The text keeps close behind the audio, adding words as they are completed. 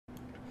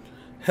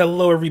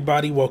Hello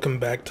everybody, welcome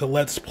back to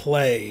Let's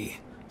Play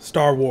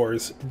Star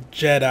Wars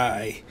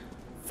Jedi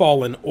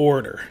Fallen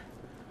Order.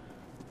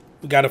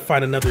 We gotta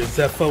find another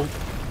Zeffo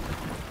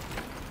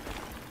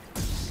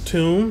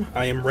tomb.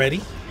 I am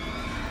ready.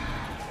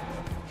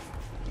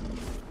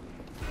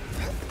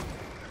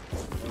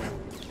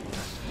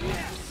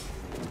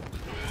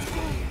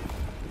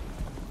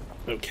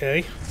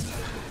 Okay.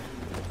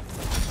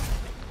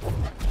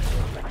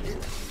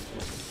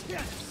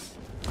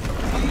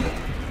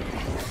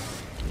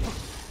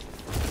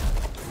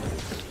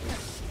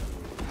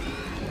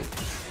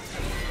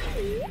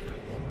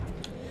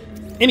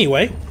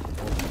 Anyway,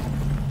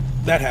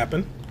 that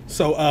happened.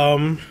 So,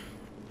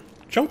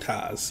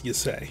 Jotas, you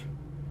say?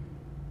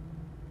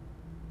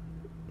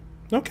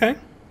 Okay.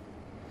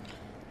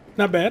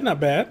 Not bad, not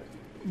bad.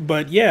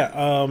 But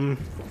yeah,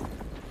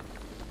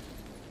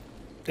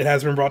 it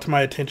has been brought to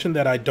my attention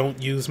that I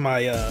don't use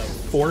my,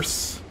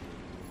 force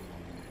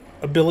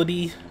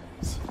ability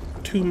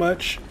too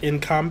much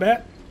in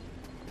combat.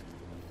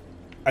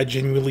 I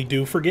genuinely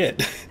do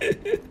forget.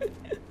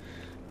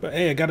 But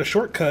hey, I got a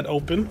shortcut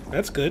open.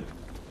 That's good.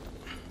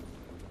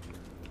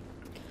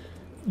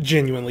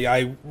 Genuinely,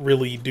 I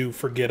really do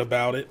forget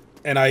about it.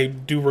 And I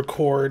do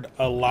record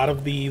a lot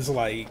of these,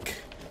 like,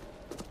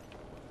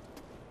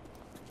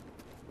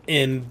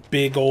 in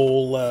big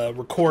ol'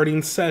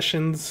 recording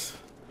sessions.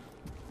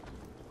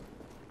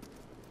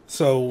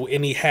 So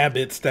any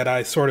habits that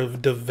I sort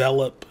of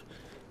develop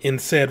in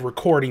said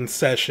recording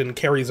session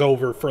carries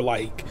over for,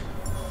 like,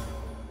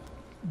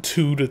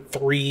 2 to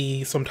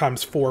 3,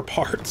 sometimes 4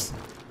 parts.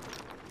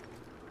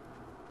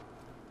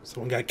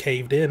 Someone got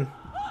caved in.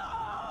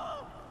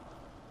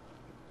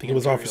 I think it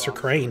was Officer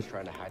Crane. Was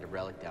trying to hide a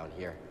relic down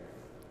here.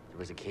 There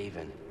was a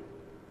cave-in.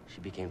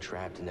 She became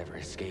trapped and never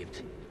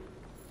escaped.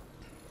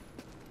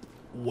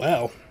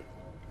 Well,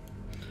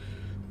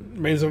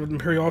 remains of an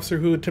Imperial officer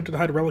who attempted to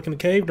hide a relic in the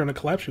cave. During the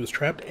collapse, she was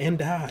trapped and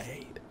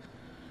died.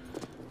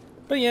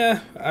 But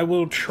yeah, I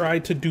will try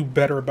to do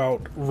better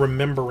about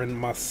remembering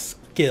my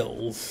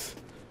skills.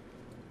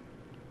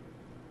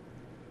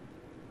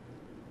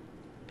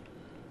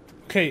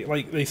 Okay,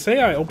 like, they say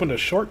I opened a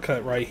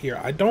shortcut right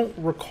here. I don't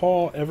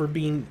recall ever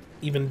being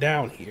even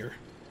down here.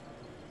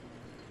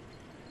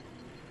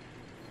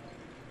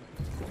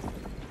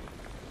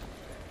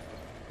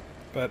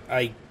 But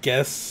I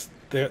guess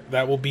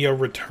that will be a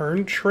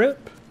return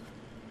trip?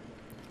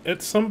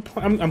 At some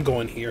point, I'm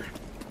going here.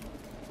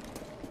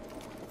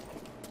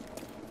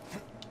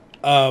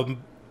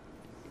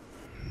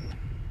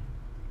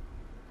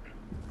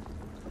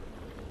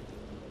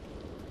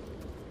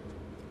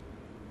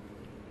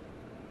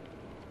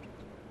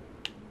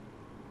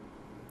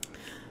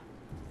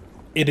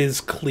 It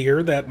is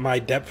clear that my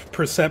depth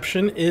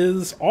perception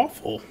is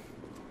awful.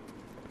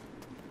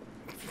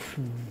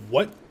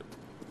 What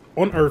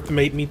on earth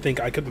made me think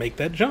I could make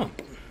that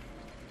jump?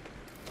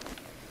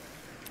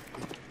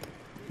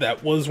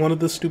 That was one of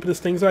the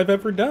stupidest things I've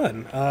ever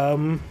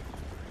done.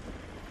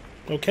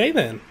 Okay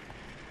then.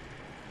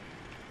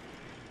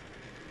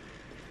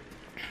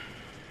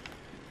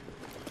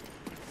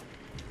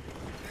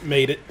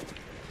 Made it.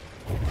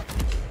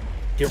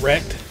 Get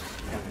wrecked.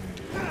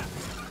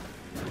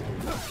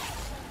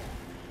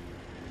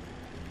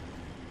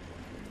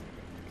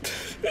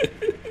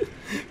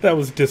 That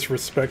was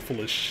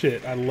disrespectful as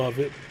shit. I love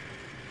it.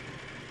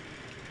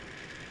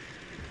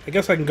 I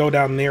guess I can go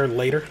down there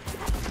later.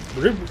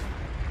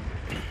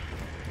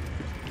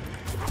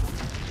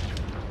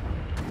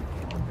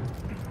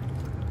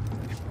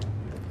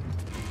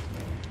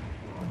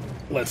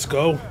 Let's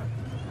go.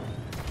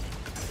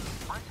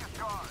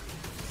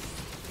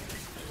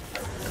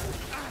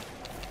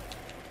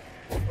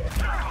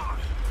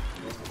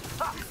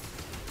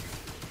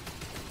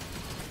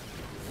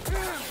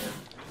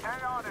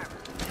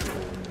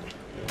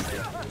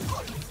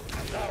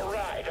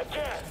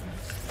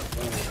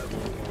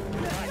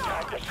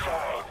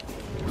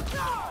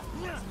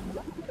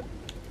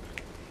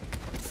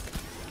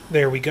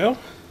 There we go.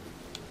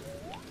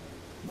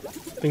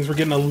 Things were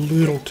getting a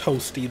little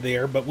toasty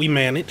there, but we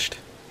managed.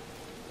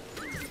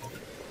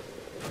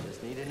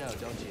 Just need to know,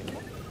 don't you?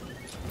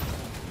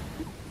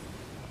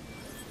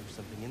 There's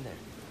something in there.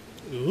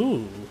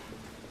 Ooh.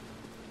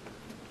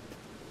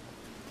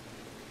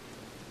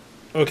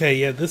 Okay,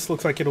 yeah, this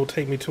looks like it'll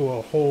take me to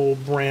a whole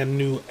brand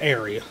new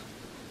area.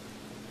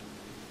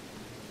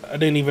 I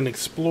didn't even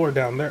explore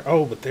down there.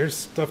 Oh, but there's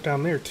stuff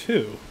down there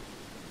too.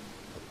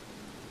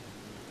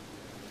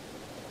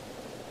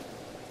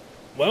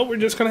 Well, we're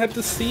just gonna have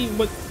to see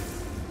what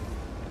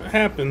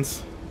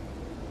happens.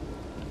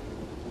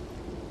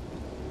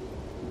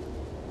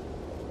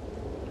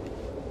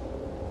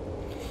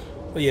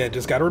 But yeah,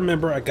 just gotta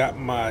remember I got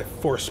my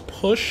force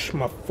push,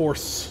 my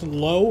force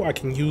slow. I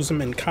can use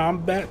them in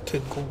combat to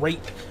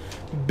great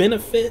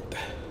benefit.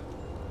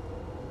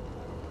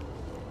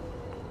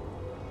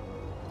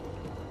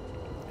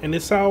 And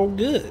it's all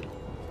good.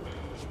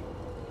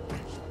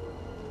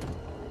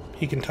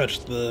 He can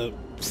touch the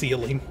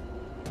ceiling.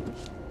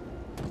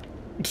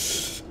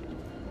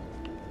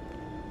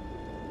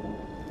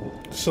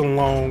 It's a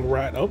long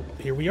ride. Oh,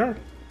 here we are.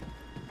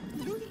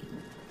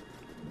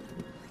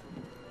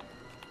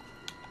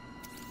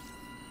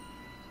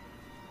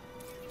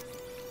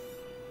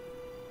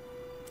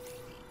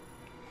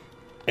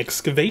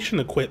 Excavation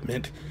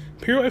equipment.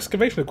 Imperial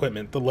excavation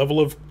equipment. The level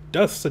of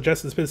dust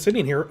suggests it's been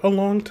sitting here a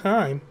long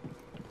time.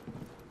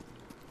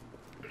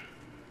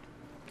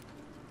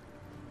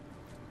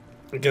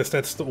 I guess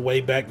that's the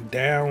way back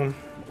down.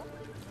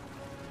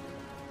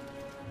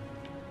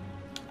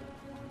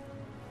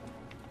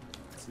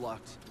 It's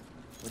locked.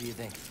 What do you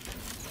think?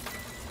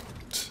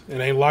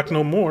 It ain't locked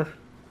no more.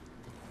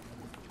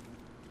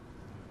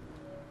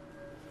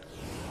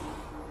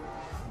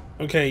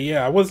 Okay,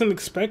 yeah, I wasn't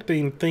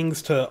expecting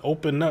things to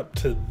open up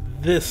to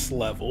this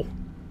level.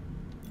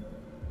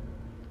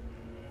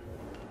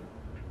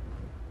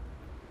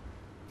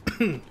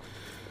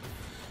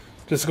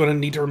 Just gonna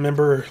need to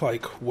remember,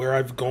 like, where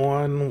I've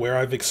gone, where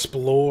I've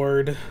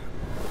explored.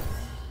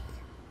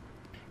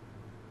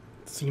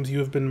 Seems you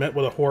have been met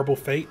with a horrible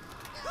fate.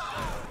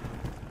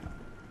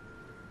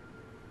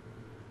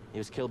 He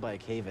was killed by a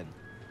cave-in.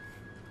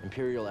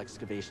 Imperial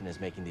excavation is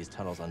making these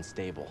tunnels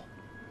unstable.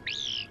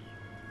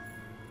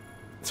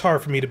 It's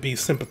hard for me to be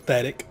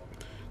sympathetic.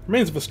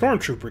 Remains of a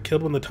stormtrooper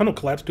killed when the tunnel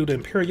collapsed due to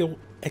Imperial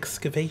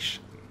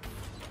excavation.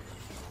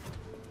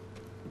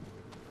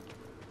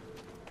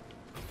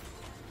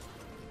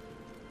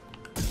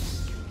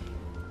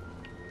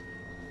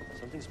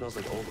 Something smells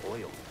like old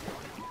oil.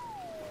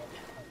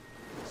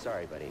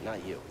 Sorry, buddy,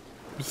 not you.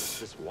 It's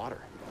just water.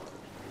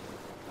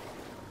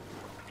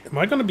 Am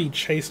I gonna be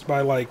chased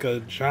by like a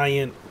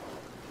giant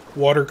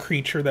water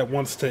creature that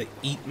wants to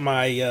eat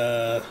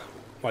my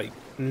like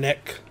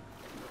neck?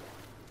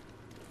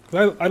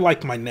 I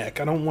like my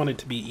neck. I don't want it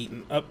to be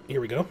eaten. Up, here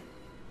we go.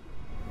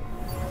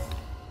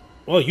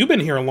 Well, you've been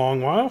here a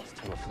long while. This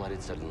tunnel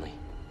flooded suddenly.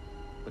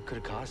 What could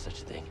have caused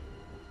such a thing?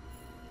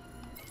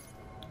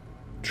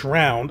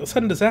 Drowned. A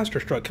sudden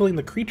disaster struck, killing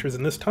the creatures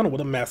in this tunnel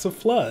with a massive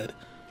flood.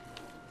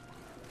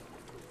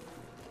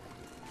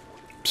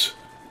 Psst,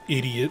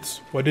 idiots.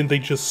 Why didn't they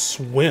just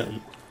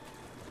swim?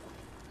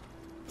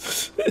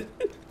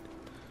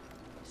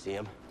 See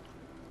him?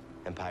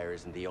 Empire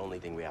isn't the only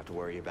thing we have to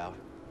worry about.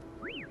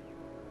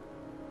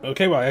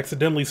 Okay, well, I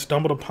accidentally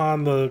stumbled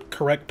upon the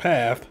correct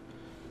path.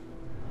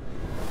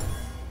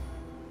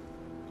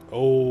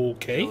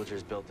 Okay. The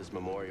villagers built this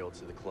memorial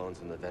to the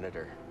clones in the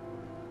Venator.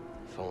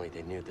 If only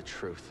they knew the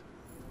truth.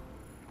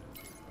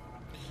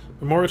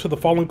 Memorial to the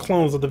fallen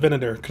clones of the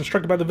Venator,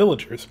 constructed by the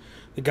villagers.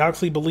 The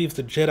galaxy believes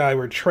the Jedi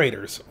were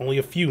traitors. Only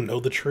a few know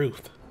the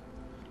truth.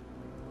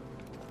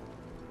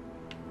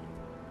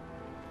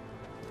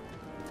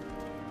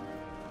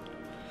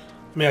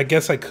 I mean, I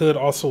guess I could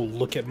also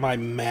look at my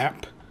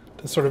map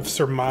to sort of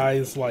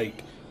surmise,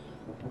 like,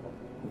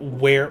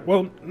 where...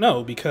 Well,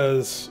 no,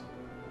 because...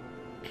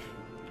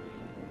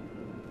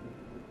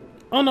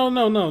 Oh,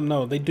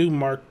 no. They do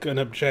mark an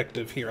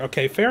objective here.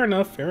 Okay, fair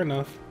enough, fair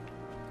enough.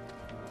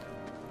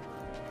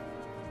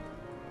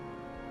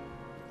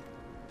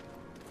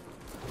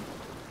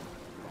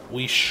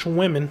 We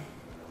schwimmin'.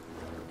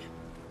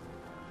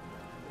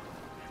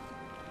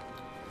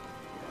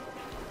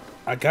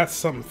 I got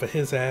something for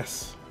his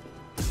ass.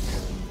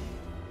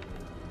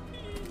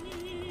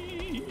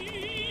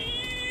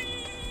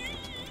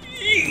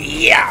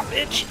 Yeah,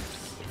 bitch!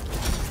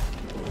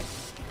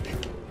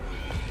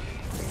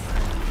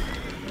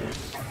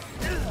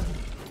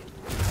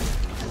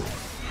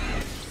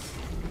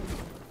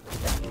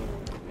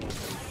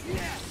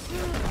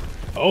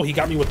 Oh, he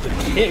got me with the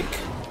kick.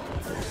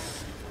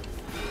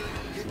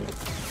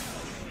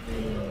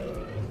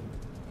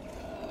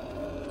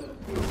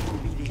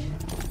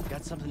 BD,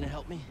 got something to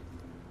help me?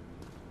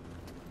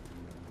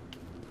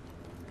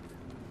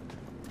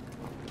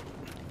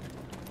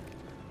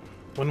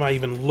 What am I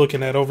even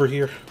looking at over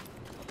here?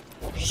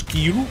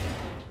 Skew?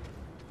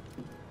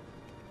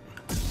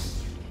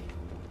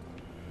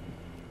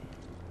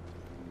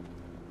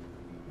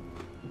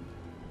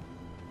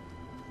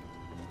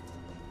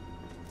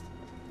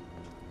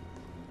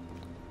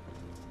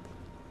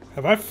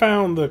 Have I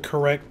found the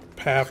correct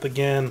path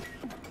again?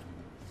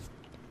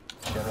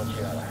 General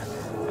Chiara,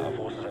 our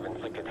forces have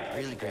inflicted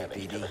Really heavy great,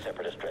 damage to BD. the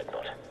Separatist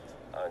dreadnought.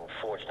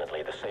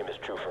 Unfortunately, the same is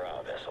true for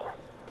our vessel.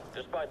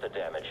 Despite the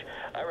damage,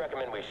 I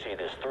recommend we see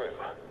this through.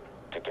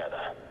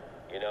 Together.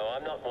 You know,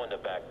 I'm not one to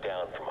back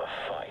down from a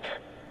fight.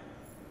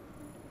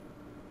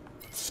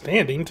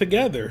 Standing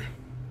together.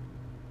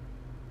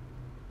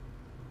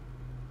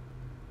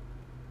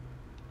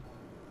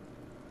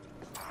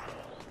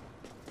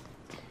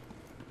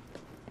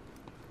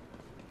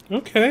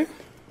 Okay.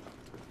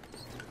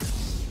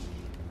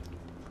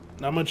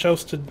 Not much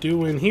else to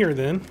do in here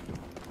then.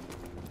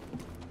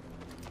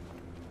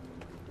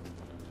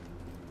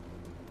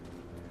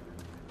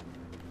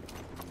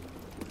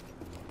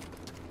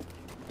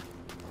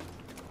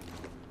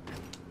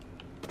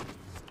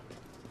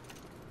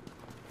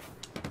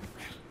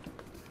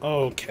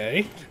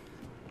 Okay.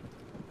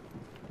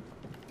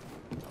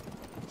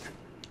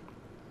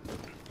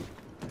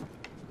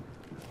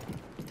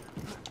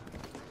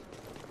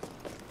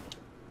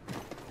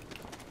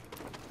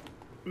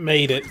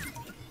 Made it.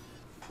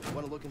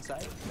 Want to look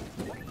inside?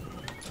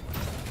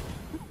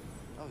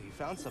 Oh, you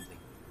found something.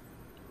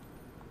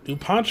 New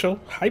poncho,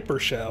 hyper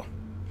shell.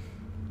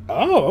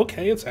 Oh,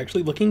 okay, it's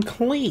actually looking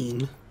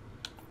clean.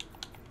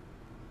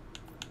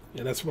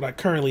 Yeah, that's what I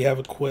currently have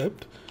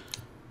equipped.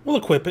 We'll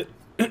equip it.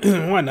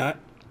 Why not?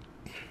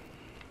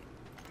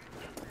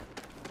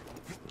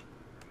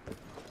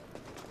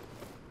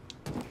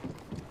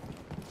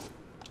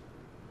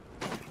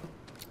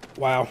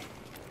 Wow.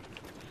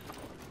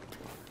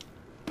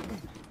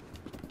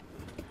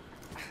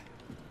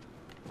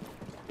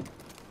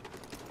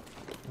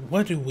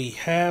 What do we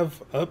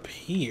have up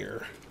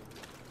here?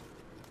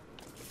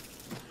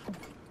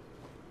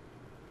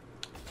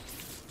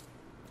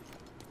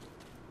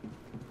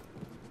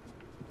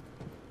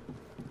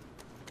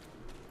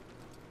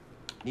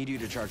 Need you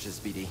to charge this,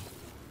 BD.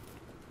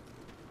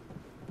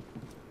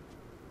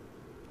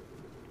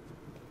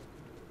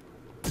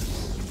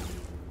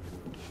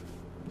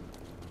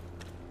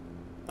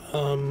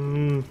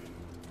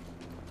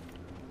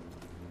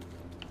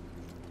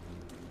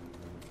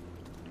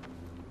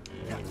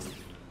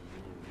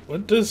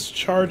 What does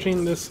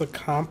charging this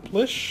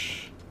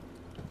accomplish?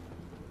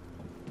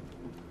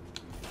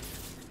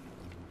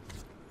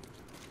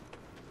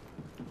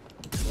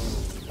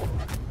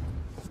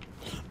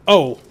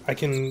 Oh, I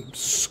can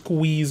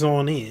squeeze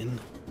on in.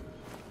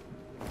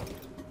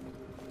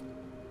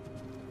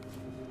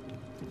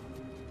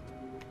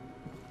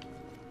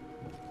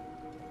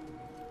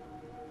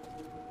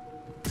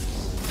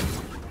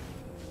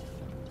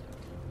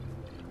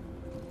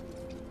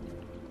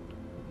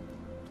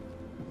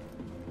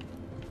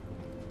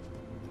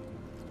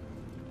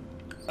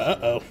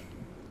 Uh-oh.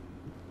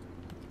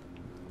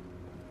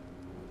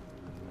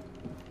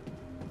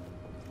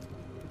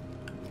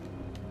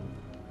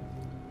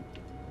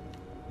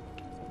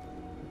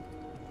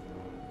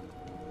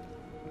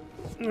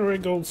 There we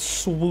go,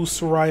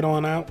 swoosh right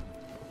on out.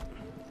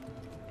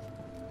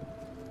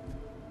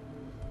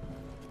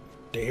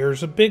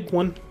 There's a big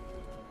one.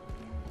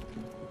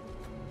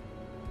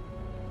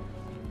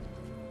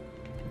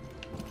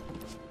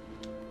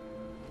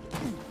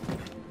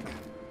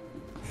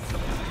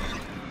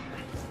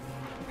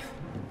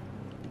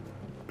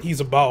 He's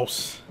a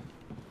boss.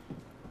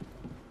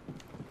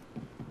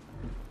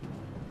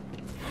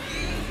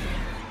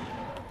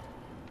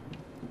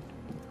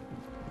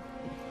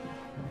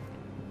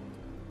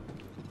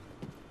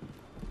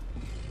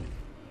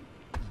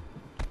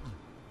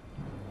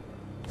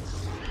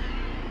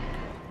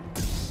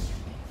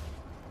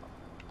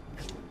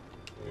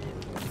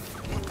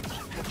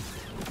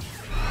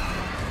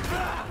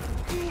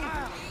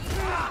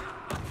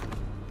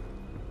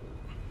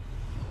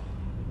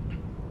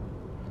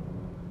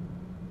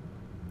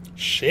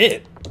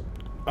 Shit.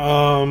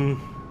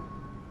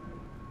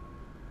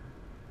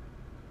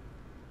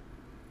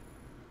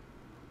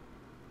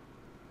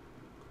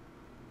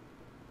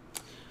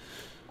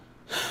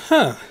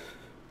 Huh.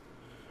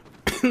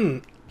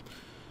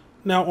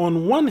 Now,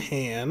 on one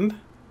hand,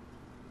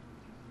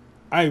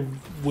 I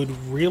would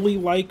really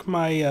like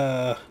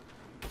my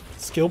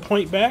skill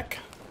point back.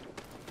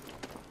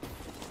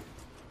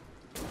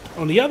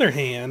 On the other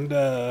hand,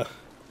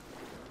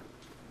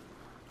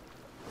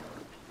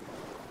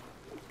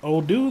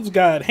 old dude's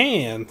got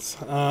hands.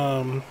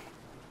 And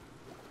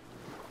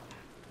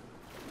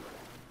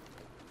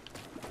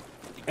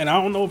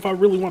I don't know if I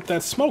really want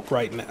that smoke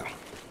right now.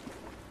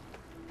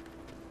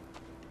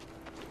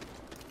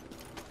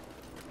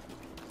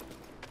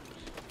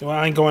 You know,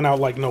 I ain't going out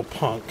like no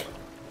punk.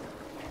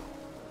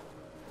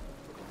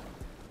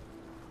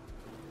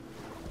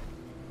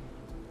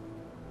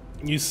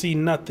 You see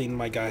nothing,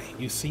 my guy.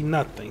 You see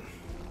nothing.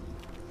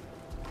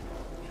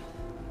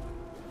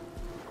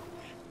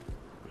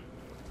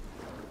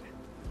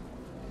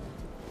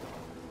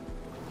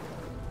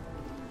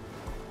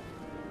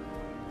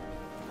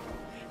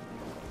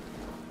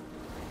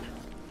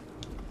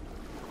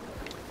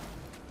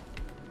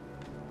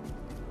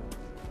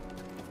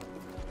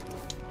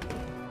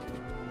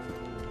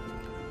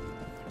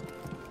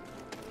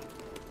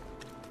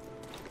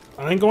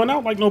 I ain't going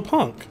out like no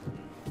punk.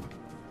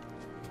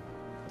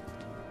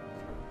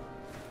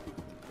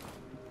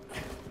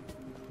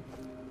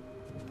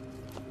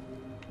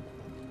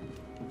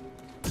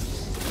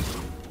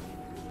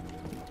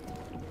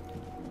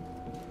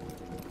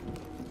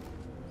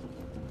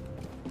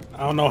 I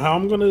don't know how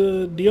I'm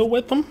gonna deal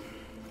with them,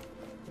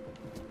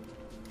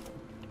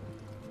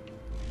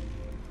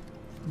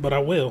 but I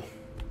will.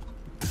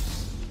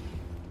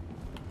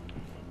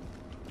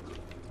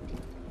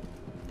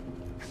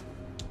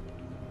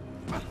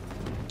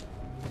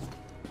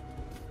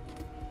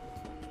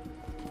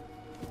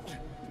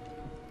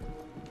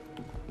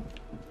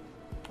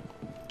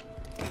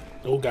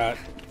 Oh God.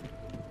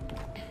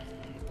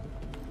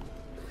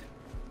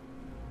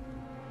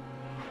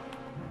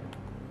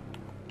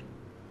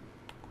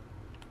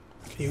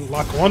 Can you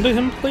lock onto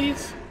him,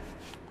 please?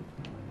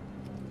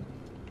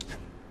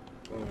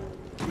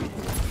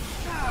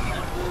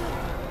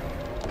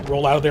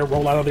 Roll out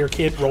of there,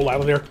 kid. Roll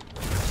out of there.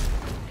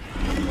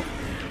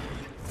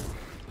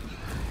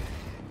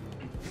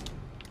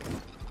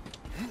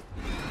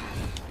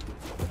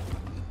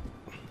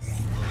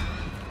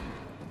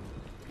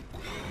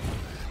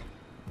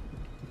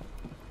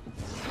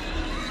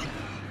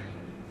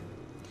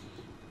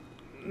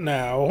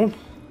 Now,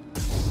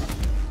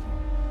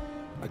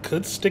 I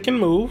could stick and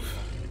move.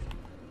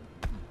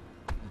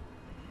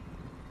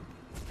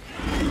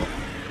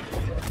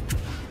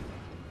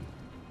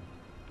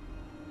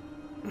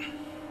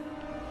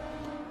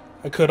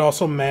 I could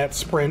also mad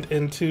sprint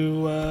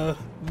into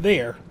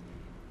there.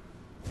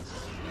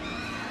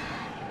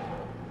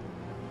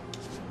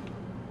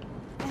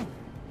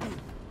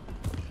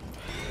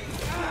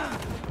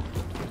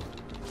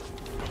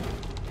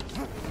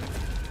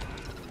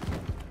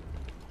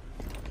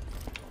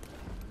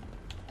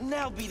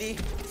 Now, BD.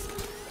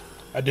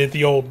 I did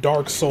the old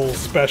Dark Souls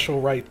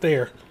special right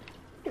there.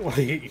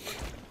 Like,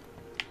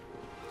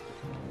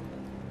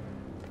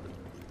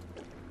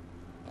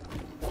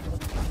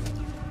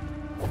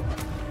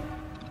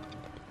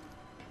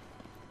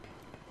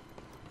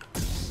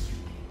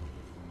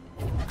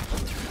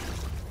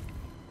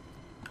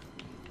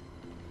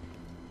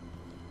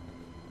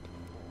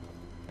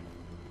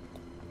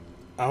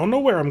 I don't know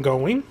where I'm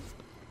going.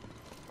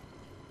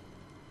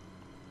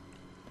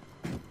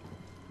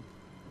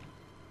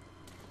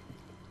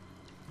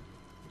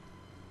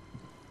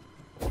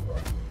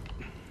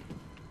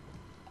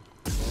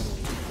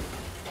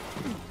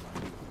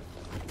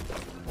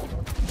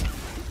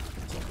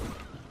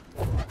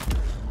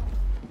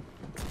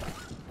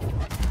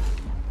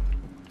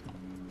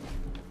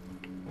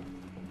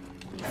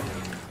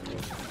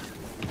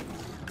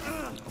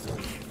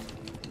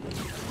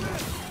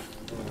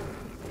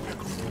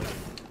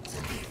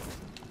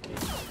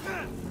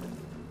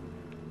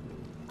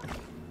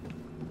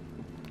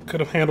 Could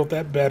have handled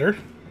that better.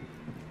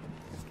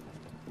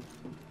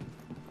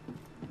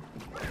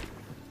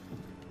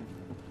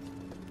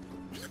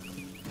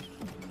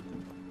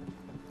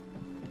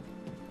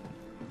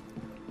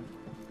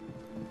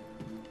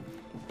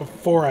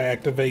 Before I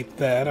activate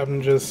that,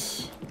 I'm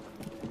just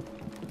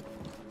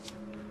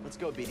Let's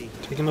go, BD.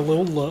 taking a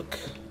little look.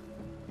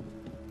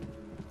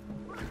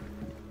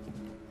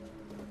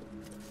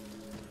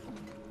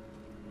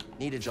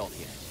 Need a jolt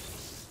here.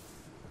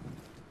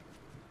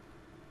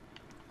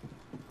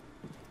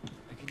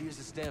 I could use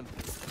a stim.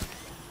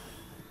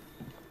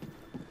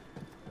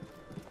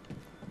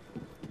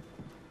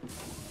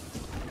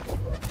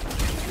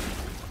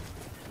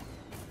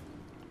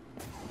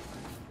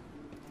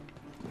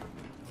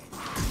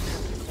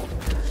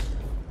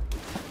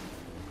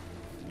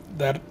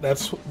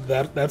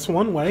 That's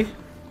one way.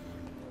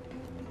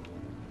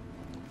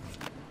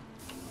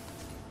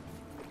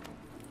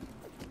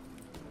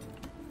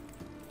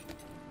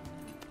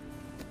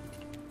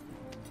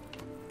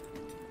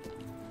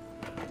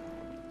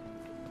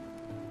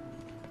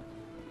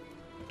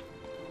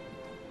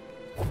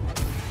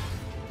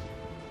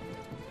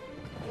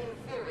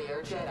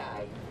 Inferior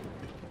Jedi.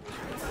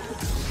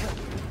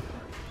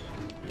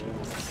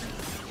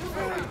 You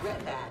will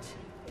regret that.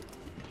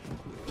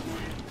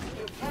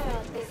 You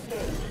cannot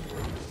escape.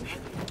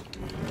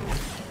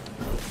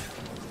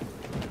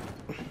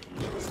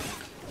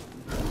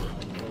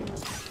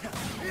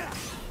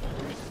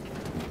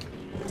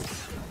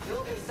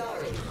 You'll be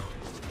sorry.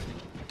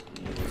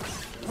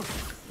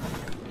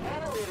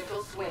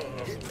 Analytical swing.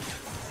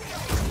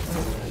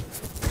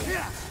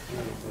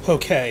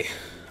 Okay.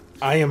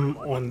 I am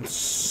on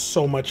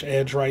so much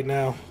edge right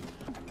now.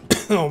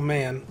 Oh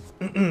man.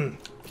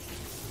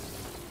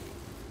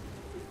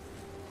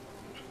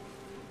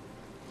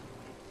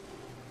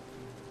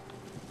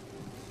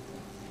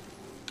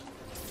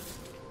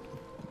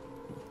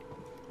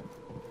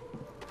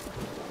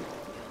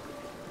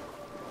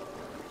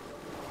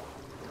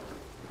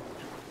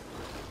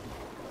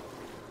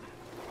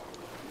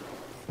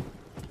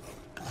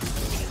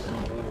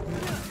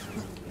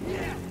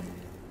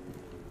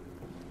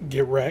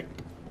 Get wrecked.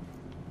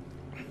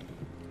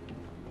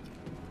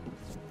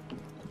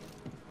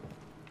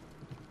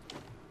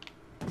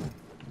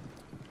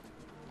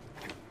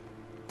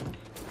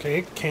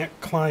 Okay, can't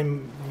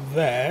climb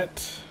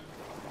that.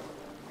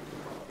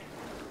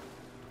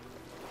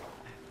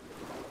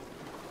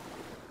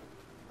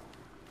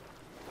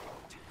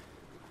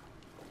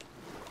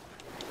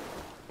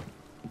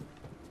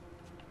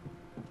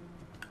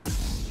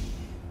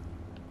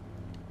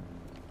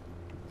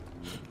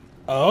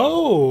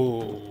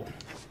 Oh.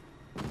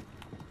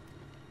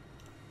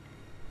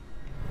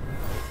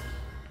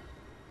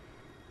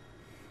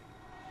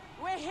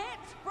 We're hit!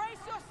 Brace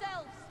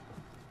yourselves!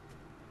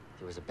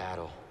 There was a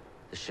battle.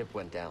 The ship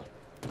went down.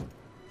 There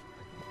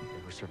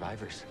were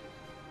survivors.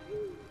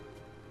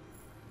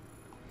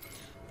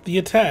 The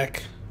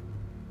attack.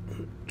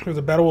 There's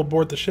a battle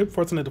aboard the ship,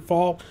 forcing it to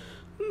fall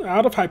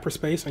out of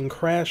hyperspace and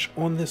crash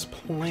on this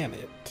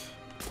planet.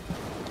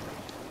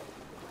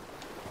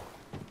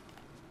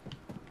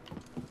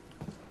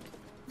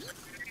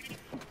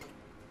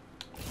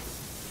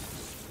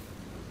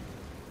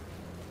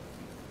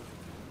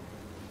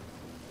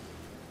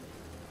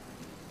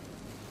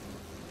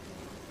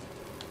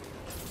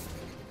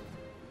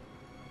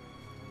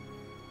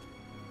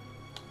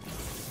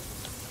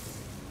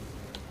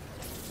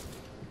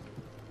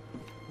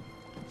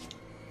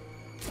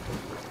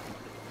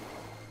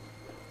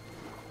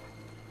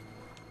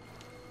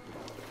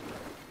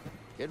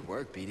 Good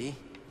work, BD.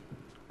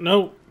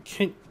 No,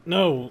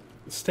 no.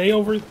 Stay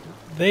over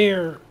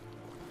there.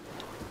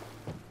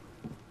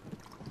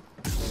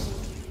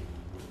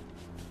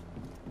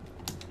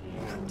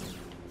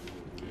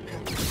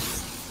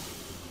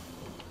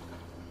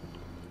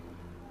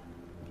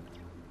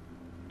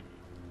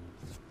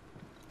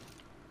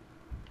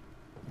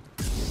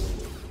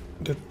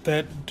 Did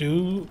that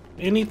do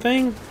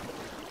anything?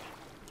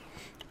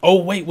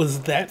 Oh wait,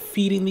 was that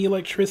feeding the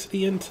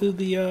electricity into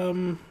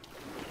the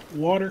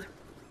water?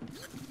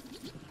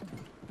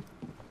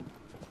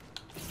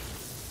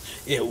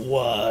 It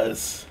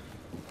was.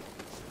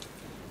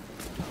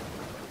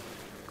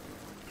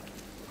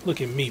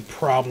 Look at me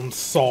problem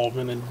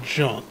solving and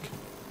junk.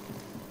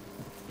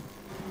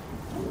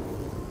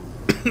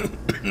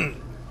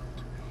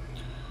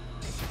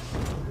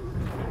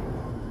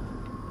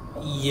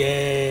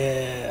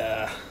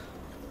 Yeah.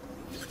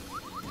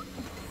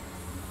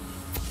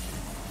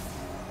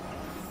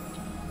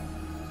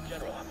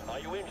 General, are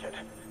you injured?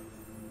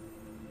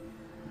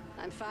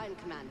 I'm fine,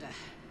 Commander.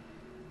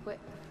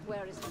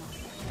 Where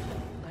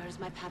is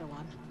my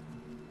Padawan?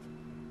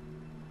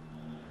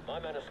 My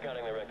men are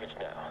scouting the wreckage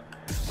now.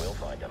 We'll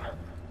find them.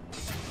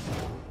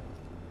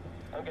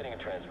 I'm getting a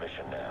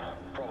transmission now.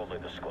 Probably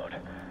the squad.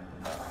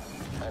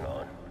 Hang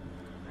on.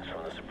 It's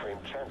from the Supreme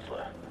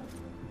Chancellor.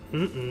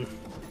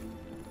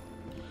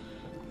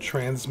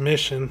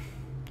 Transmission.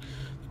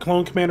 The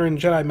clone commander and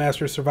Jedi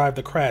Master survived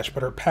the crash,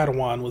 but her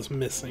Padawan was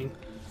missing.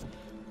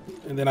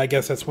 And then I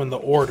guess that's when the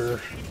order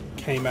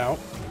came out.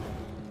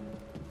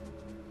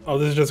 Oh,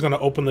 this is just gonna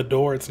open the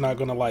door. It's not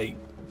gonna, like,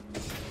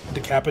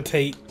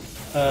 decapitate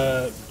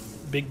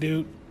big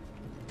dude.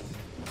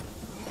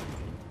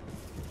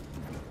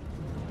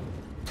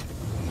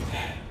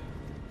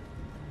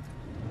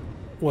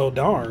 Well,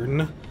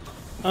 darn.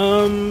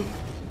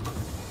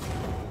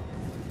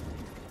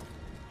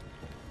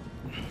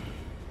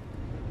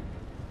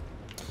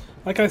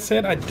 Like I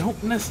said, I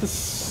don't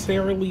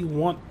necessarily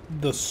want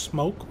the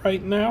smoke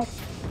right now.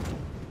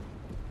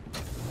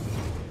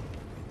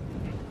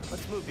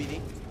 Let's move, BD.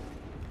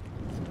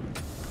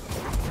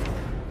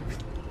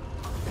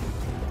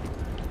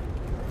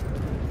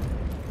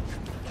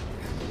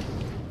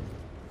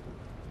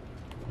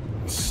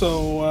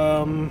 So,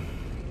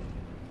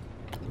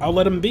 I'll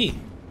let him be.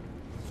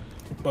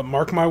 But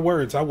mark my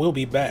words, I will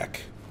be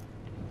back.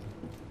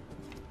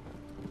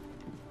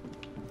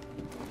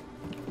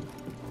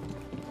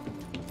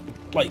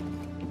 Like,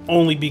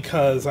 only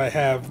because I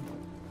have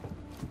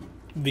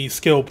these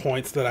skill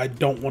points that I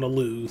don't want to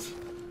lose.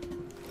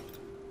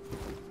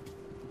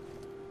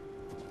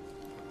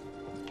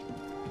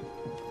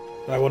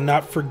 But I will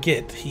not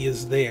forget he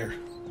is there.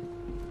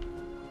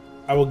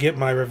 I will get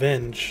my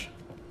revenge.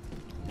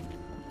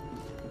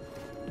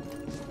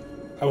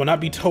 I will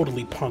not be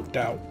totally punked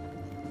out.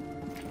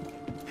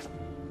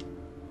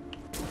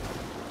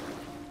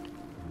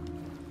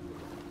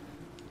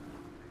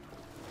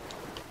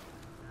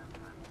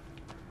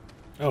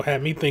 Oh,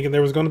 had me thinking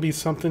there was going to be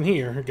something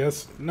here. I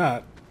guess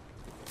not.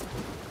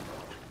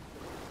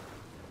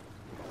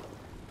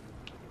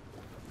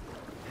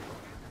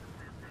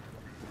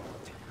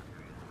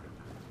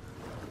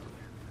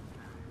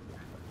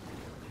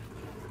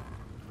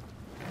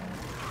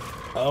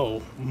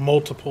 Oh,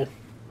 multiple.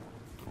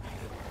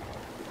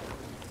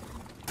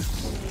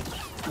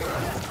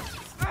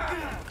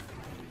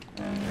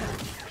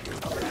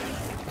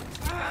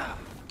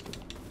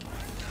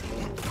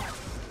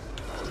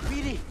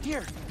 BD,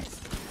 here.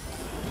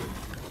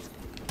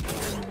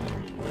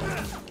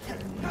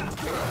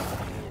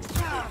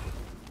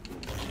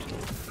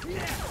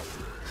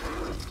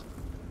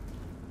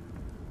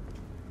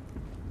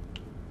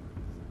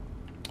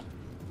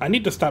 I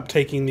need to stop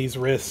taking these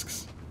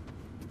risks.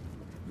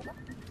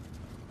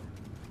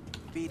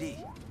 BD,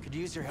 could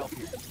use your help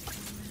here.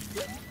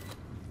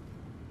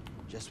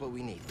 Just what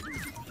we need.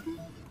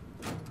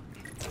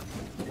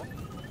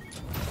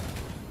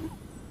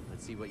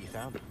 Let's see what you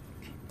found.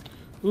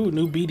 Ooh,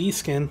 new BD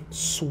skin.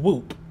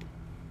 Swoop.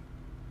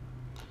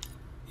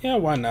 Yeah,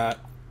 why not?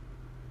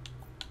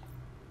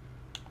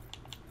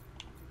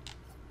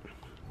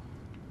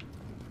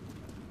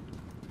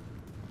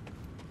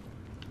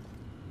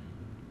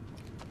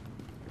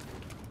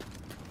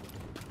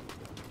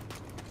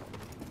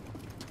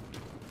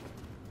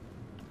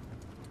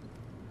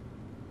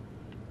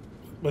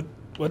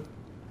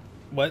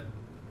 What?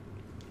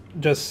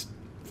 Just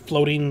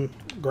floating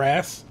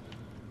grass?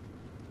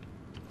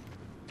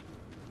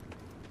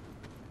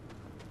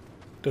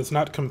 Does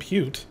not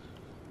compute.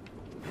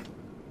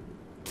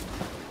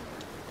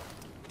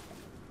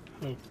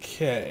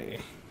 Okay.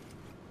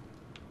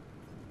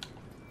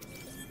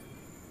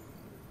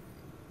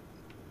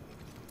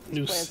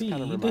 New Plants seed.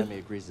 kind of remind me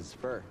of Grease's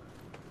fur.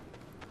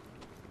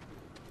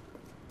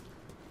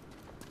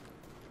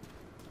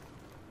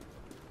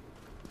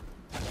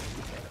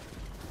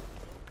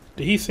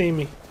 Did he see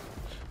me?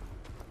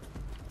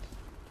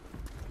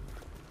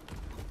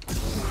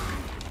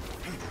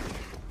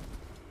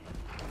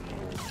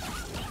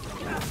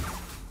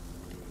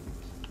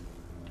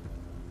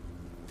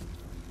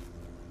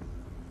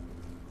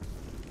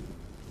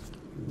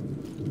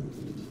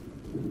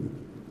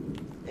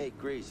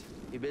 Grease.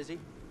 You busy?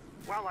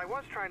 Well, I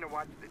was trying to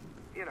watch the,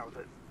 you know,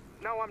 the...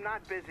 No, I'm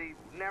not busy.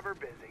 Never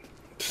busy.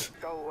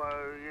 So,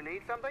 you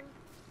need something?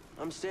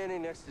 I'm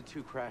standing next to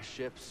 2 crashed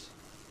ships.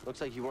 Looks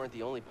like you weren't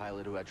the only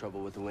pilot who had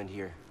trouble with the wind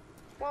here.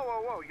 Whoa,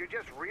 whoa, whoa. You're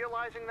just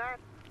realizing that?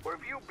 Where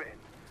have you been?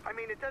 I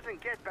mean, it doesn't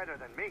get better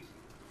than me.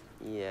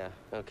 Yeah,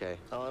 okay.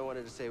 All I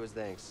wanted to say was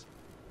thanks.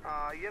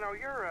 You know,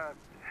 you're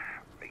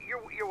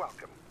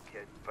welcome,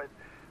 kid. But,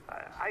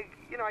 I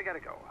gotta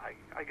go.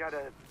 I got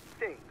a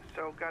thing,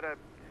 so gotta...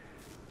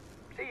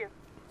 See ya.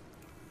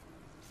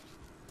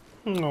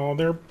 Oh,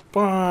 they're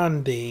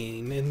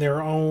bonding in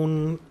their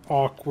own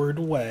awkward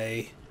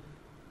way.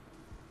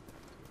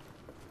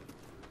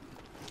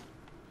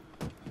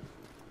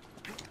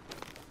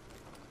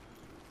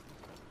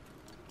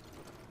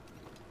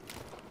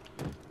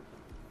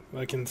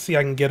 I can see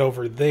I can get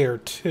over there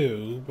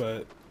too,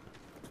 but...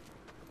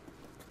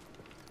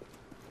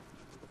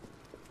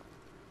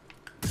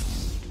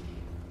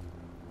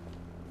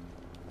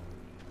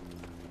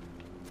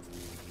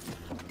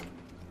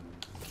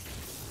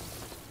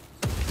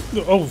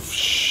 Oh,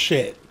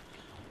 shit.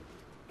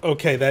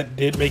 Okay, that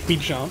did make me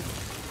jump.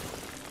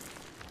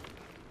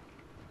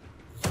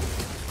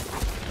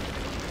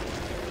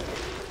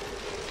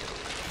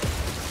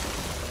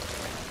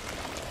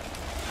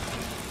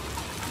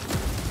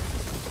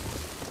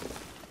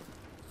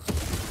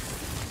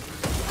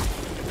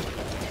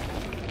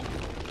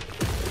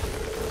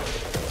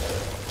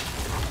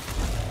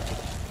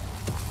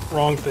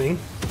 Wrong thing.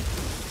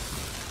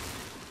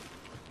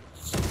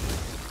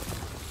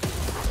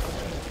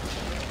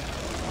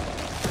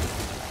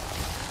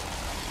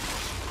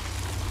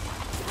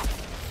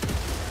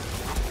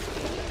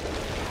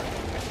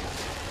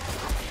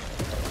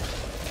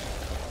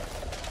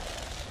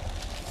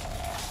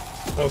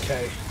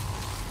 Okay.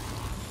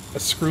 I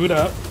screwed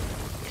up.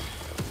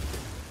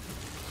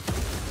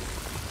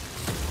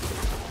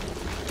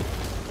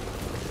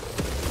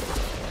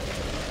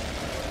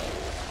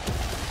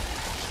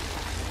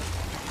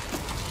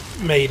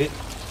 Made it.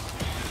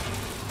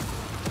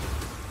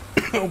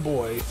 Oh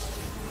boy.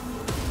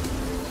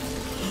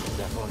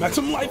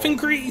 Maximum life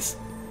increase!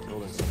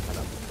 Building some kind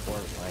of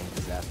horrifying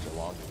disaster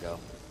long ago.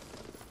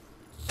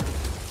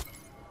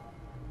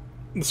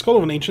 The skull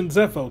of an ancient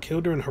Zeffo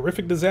killed during a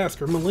horrific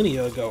disaster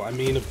millennia ago. I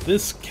mean, if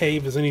this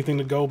cave is anything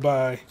to go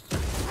by,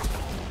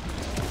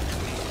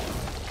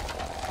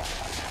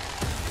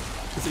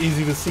 it's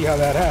easy to see how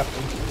that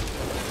happened.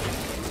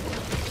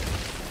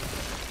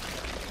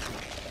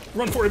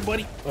 Run for it,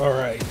 buddy!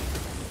 Alright.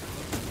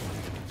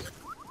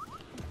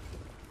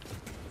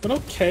 But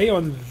okay,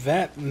 on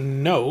that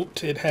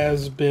note, it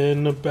has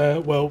been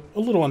about, well, a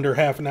little under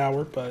half an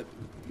hour, but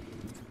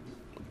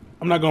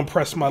I'm not going to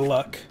press my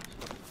luck.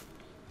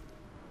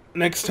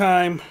 Next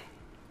time,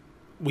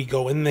 we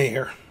go in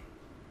there.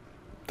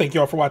 Thank you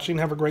all for watching.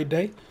 Have a great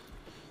day.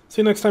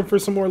 See you next time for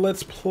some more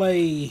Let's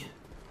Play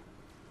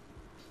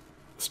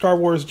Star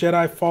Wars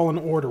Jedi Fallen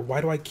Order.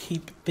 Why do I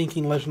keep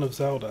thinking Legend of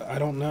Zelda? I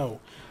don't know.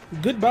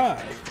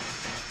 Goodbye.